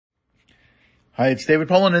Hi, it's David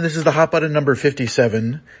Poland, and this is the Hot Button number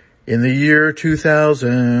 57 in the year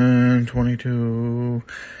 2022.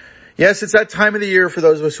 Yes, it's that time of the year for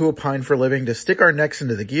those of us who opine for a living to stick our necks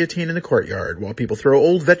into the guillotine in the courtyard while people throw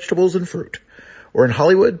old vegetables and fruit. Or in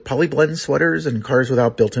Hollywood, polyblend sweaters and cars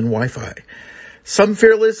without built-in Wi-Fi. Some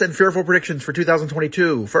fearless and fearful predictions for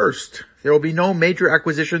 2022. First, there will be no major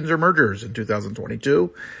acquisitions or mergers in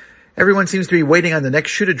 2022. Everyone seems to be waiting on the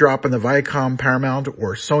next shoe to drop in the Viacom, Paramount,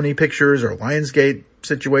 or Sony Pictures or Lionsgate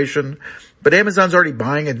situation. But Amazon's already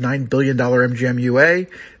buying a $9 billion MGM UA.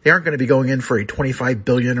 They aren't going to be going in for a $25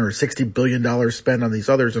 billion or $60 billion spend on these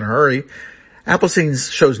others in a hurry. Apple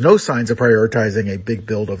shows no signs of prioritizing a big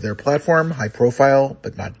build of their platform, high profile,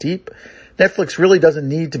 but not deep. Netflix really doesn't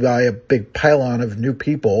need to buy a big pylon of new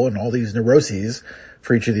people and all these neuroses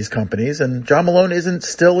for each of these companies. And John Malone isn't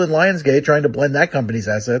still in Lionsgate trying to blend that company's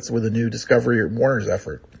assets with a new Discovery or Warner's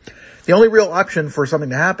effort. The only real option for something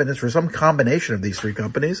to happen is for some combination of these three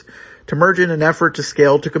companies to merge in an effort to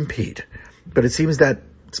scale to compete. But it seems that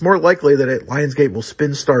it's more likely that Lionsgate will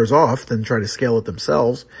spin Stars off than try to scale it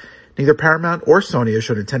themselves. Neither Paramount or Sony has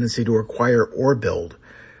shown a tendency to acquire or build.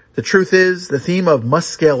 The truth is, the theme of must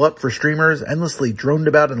scale up for streamers endlessly droned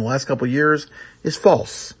about in the last couple of years is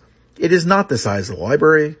false. It is not the size of the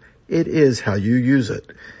library. It is how you use it.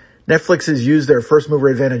 Netflix has used their first mover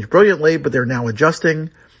advantage brilliantly, but they're now adjusting.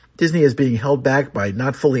 Disney is being held back by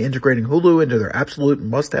not fully integrating Hulu into their absolute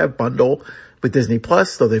must-have bundle with Disney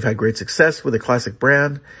Plus, though they've had great success with a classic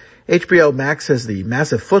brand. HBO Max has the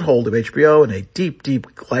massive foothold of HBO and a deep, deep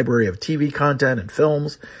library of TV content and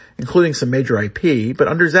films, including some major IP. But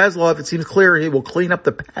under Zaslav, it seems clear he will clean up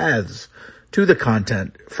the paths to the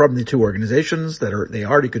content from the two organizations they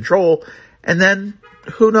already control. And then,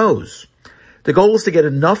 who knows? The goal is to get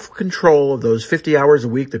enough control of those 50 hours a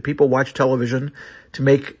week that people watch television to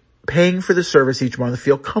make paying for the service each month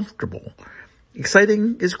feel comfortable.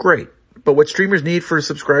 Exciting is great, but what streamers need for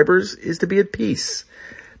subscribers is to be at peace.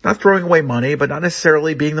 Not throwing away money, but not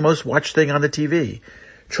necessarily being the most watched thing on the TV.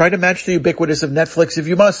 Try to match the ubiquitous of Netflix if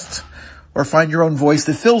you must, or find your own voice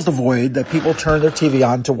that fills the void that people turn their TV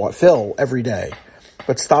on to fill every day.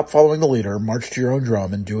 But stop following the leader, march to your own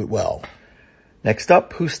drum, and do it well. Next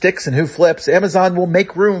up, who sticks and who flips? Amazon will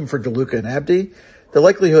make room for DeLuca and Abdi. The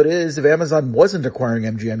likelihood is if Amazon wasn't acquiring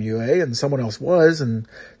MGM UA and someone else was, and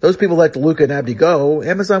those people let DeLuca and Abdi go,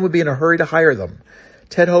 Amazon would be in a hurry to hire them.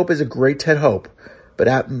 Ted Hope is a great Ted Hope, but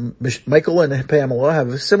Michael and Pamela have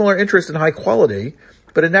a similar interest in high quality,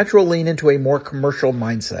 but a natural lean into a more commercial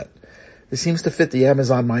mindset. This seems to fit the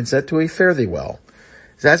Amazon mindset to a fare thee well.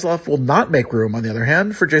 Zaslav will not make room, on the other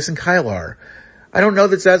hand, for Jason Kilar. I don't know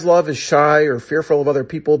that Zaslav is shy or fearful of other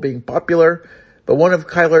people being popular, but one of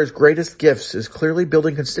Kilar's greatest gifts is clearly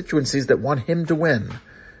building constituencies that want him to win.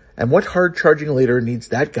 And what hard-charging leader needs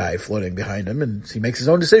that guy floating behind him, and he makes his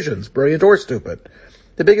own decisions, brilliant or stupid?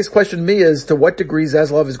 The biggest question to me is to what degree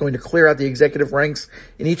Zaslav is going to clear out the executive ranks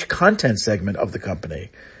in each content segment of the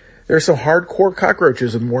company. There are some hardcore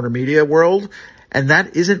cockroaches in the Warner Media world, and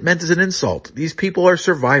that isn't meant as an insult. These people are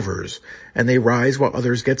survivors, and they rise while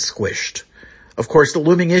others get squished. Of course, the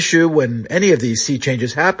looming issue when any of these sea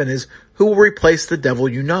changes happen is who will replace the devil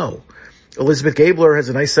you know. Elizabeth Gabler has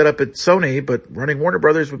a nice setup at Sony, but running Warner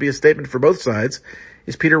Brothers would be a statement for both sides.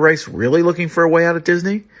 Is Peter Rice really looking for a way out of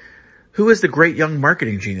Disney? Who is the great young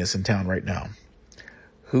marketing genius in town right now?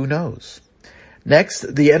 Who knows?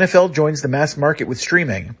 Next, the NFL joins the mass market with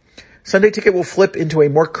streaming. Sunday Ticket will flip into a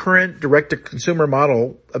more current direct-to-consumer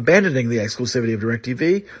model, abandoning the exclusivity of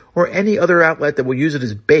DirecTV or any other outlet that will use it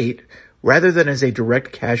as bait rather than as a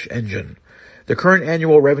direct cash engine. The current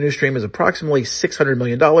annual revenue stream is approximately $600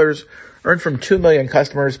 million, earned from 2 million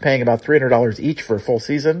customers paying about $300 each for a full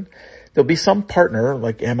season. There'll be some partner,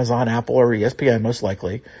 like Amazon, Apple, or ESPN most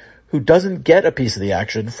likely, who doesn't get a piece of the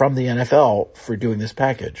action from the NFL for doing this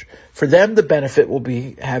package. For them, the benefit will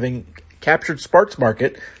be having captured sports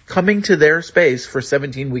market coming to their space for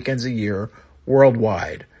 17 weekends a year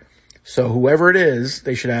worldwide. So whoever it is,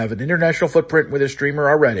 they should have an international footprint with a streamer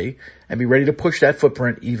already and be ready to push that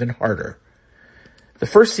footprint even harder. The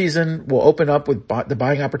first season will open up with the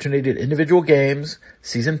buying opportunity at individual games,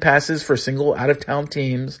 season passes for single out-of-town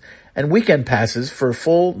teams, and weekend passes for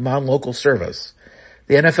full non-local service.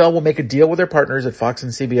 The NFL will make a deal with their partners at Fox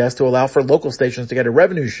and CBS to allow for local stations to get a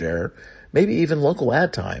revenue share, maybe even local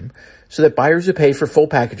ad time, so that buyers who pay for full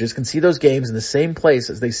packages can see those games in the same place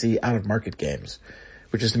as they see out-of-market games,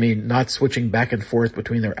 which is to mean not switching back and forth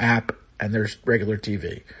between their app and their regular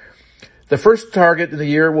TV. The first target in the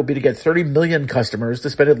year will be to get 30 million customers to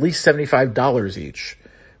spend at least $75 each,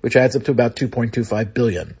 which adds up to about $2.25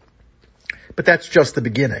 billion. But that's just the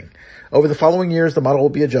beginning. Over the following years, the model will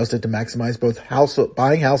be adjusted to maximize both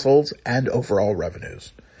buying households and overall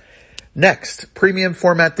revenues. Next, premium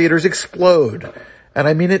format theaters explode. And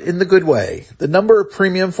I mean it in the good way. The number of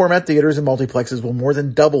premium format theaters and multiplexes will more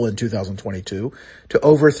than double in 2022 to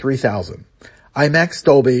over 3,000. IMAX,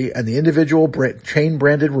 Dolby, and the individual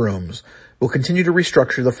chain-branded rooms will continue to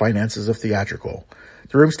restructure the finances of theatrical.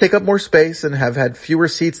 The rooms take up more space and have had fewer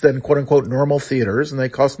seats than quote-unquote normal theaters, and they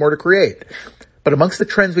cost more to create. But amongst the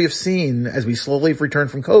trends we have seen as we slowly return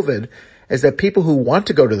from COVID is that people who want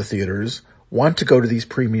to go to the theaters want to go to these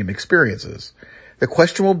premium experiences. The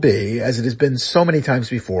question will be, as it has been so many times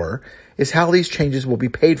before, is how these changes will be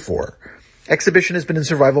paid for. Exhibition has been in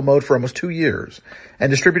survival mode for almost 2 years, and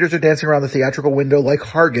distributors are dancing around the theatrical window like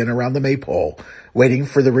Hargan around the maypole, waiting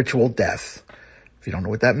for the ritual death. If you don't know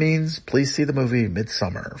what that means, please see the movie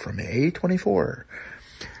Midsummer from A24.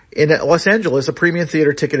 In Los Angeles, a premium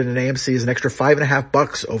theater ticket at an AMC is an extra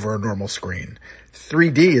 $5.50 over a normal screen.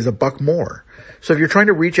 3D is $1 more. So if you're trying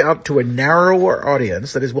to reach out to a narrower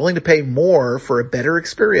audience that is willing to pay more for a better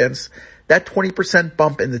experience, that 20%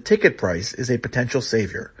 bump in the ticket price is a potential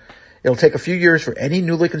savior. It'll take a few years for any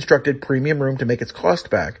newly constructed premium room to make its cost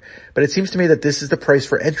back, but it seems to me that this is the price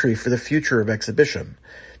for entry for the future of exhibition.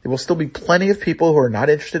 There will still be plenty of people who are not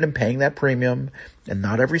interested in paying that premium, and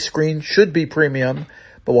not every screen should be premium,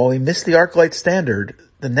 but while we miss the ArcLight standard,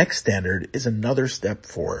 the next standard is another step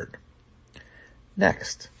forward.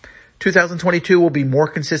 Next, 2022 will be more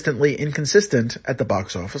consistently inconsistent at the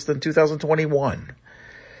box office than 2021.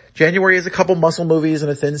 January has a couple muscle movies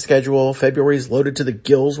and a thin schedule. February is loaded to the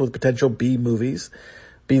gills with potential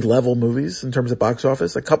B-level movies in terms of box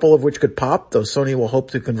office, a couple of which could pop, though Sony will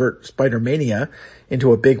hope to convert Spider-Mania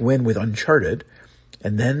into a big win with Uncharted.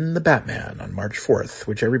 And then the Batman on March 4th,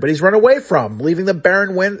 which everybody's run away from, leaving the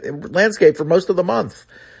barren landscape for most of the month,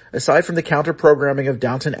 aside from the counter-programming of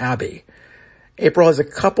Downton Abbey. April has a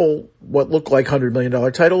couple what look like $100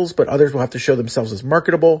 million titles, but others will have to show themselves as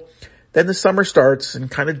marketable. Then the summer starts and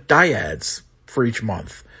kind of dyads for each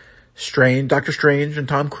month. Doctor Strange and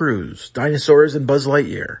Tom Cruise, Dinosaurs and Buzz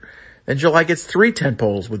Lightyear. Then July gets 3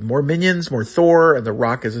 tentpoles with more Minions, more Thor, and The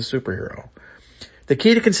Rock as a superhero. The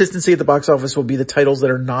key to consistency at the box office will be the titles that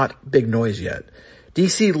are not big noise yet.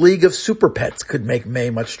 DC League of Super Pets could make May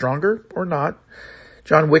much stronger, or not.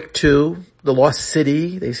 John Wick 2, The Lost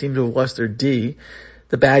City, they seem to have lost their D.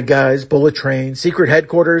 The Bad Guys, Bullet Train, Secret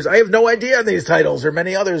Headquarters. I have no idea on these titles, or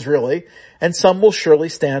many others really, and some will surely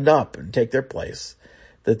stand up and take their place.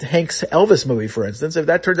 The Hanks Elvis movie, for instance, if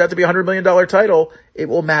that turns out to be a $100 million title, it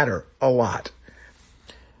will matter a lot.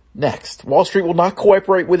 Next, Wall Street will not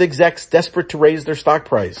cooperate with execs desperate to raise their stock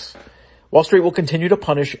price. Wall Street will continue to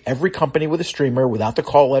punish every company with a streamer without the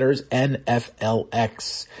call letters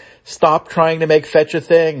NFLX. Stop trying to make fetch a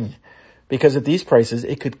thing, because at these prices,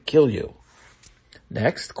 it could kill you.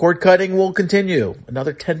 Next, cord cutting will continue,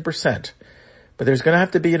 another 10%. But there's going to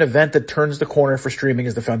have to be an event that turns the corner for streaming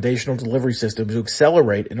as the foundational delivery system to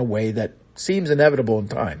accelerate in a way that seems inevitable in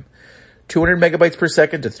time. 200 megabytes per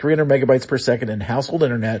second to 300 megabytes per second in household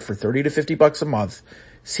internet for $30 to $50 a month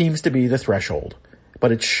seems to be the threshold.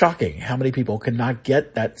 But it's shocking how many people cannot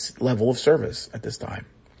get that level of service at this time.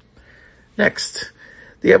 Next,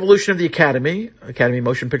 the evolution of the Academy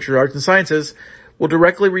Motion Picture Arts and Sciences, will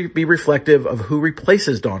directly be reflective of who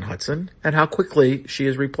replaces Dawn Hudson and how quickly she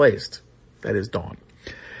is replaced. That is Dawn.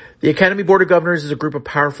 The Academy Board of Governors is a group of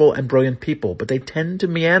powerful and brilliant people, but they tend to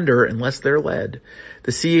meander unless they're led.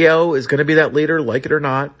 The CEO is going to be that leader, like it or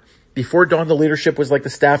not. Before Dawn, the leadership was like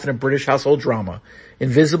the staff in a British household drama,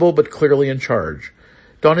 invisible but clearly in charge.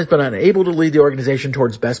 Dawn has been unable to lead the organization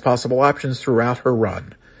towards best possible options throughout her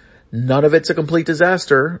run. None of it's a complete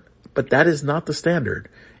disaster, but that is not the standard.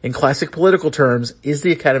 In classic political terms, is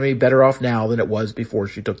the Academy better off now than it was before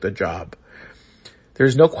she took the job? There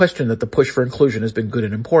is no question that the push for inclusion has been good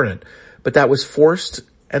and important, but that was forced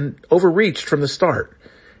and overreached from the start.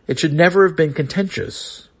 It should never have been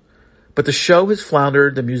contentious. But the show has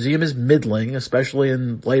floundered, the museum is middling, especially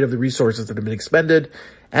in light of the resources that have been expended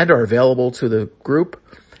and are available to the group,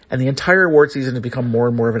 and the entire award season has become more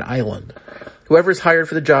and more of an island. Whoever is hired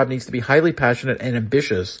for the job needs to be highly passionate and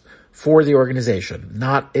ambitious for the organization,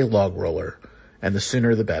 not a log roller, and the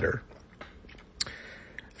sooner the better.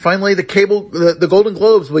 Finally, the Golden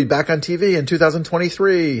Globes will be back on TV in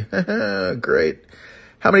 2023. Great.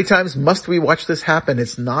 How many times must we watch this happen?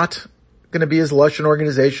 It's not going to be as lush an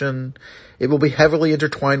organization. It will be heavily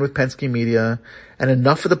intertwined with Penske Media, and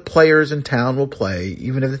enough of the players in town will play,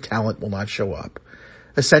 even if the talent will not show up.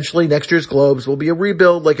 Essentially, next year's Globes will be a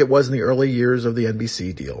rebuild like it was in the early years of the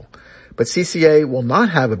NBC deal. But CCA will not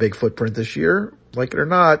have a big footprint this year, like it or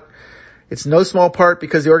not. It's no small part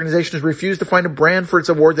because the organization has refused to find a brand for its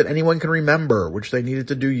award that anyone can remember, which they needed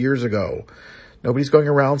to do years ago. Nobody's going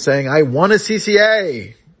around saying, I want a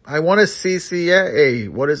CCA. I want a CCA.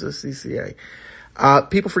 What is a CCA?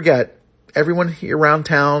 People forget. Everyone here around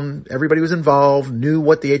town, everybody was involved, knew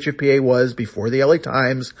what the HFPA was before the LA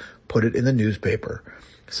Times put it in the newspaper.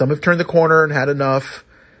 Some have turned the corner and had enough,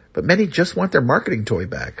 but many just want their marketing toy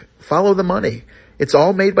back. Follow the money. It's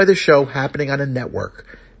all made by the show happening on a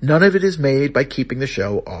network. None of it is made by keeping the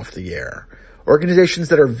show off the air. Organizations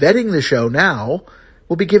that are vetting the show now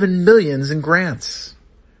will be given millions in grants.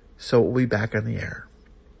 So it will be back on the air.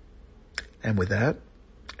 And with that,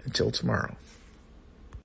 until tomorrow.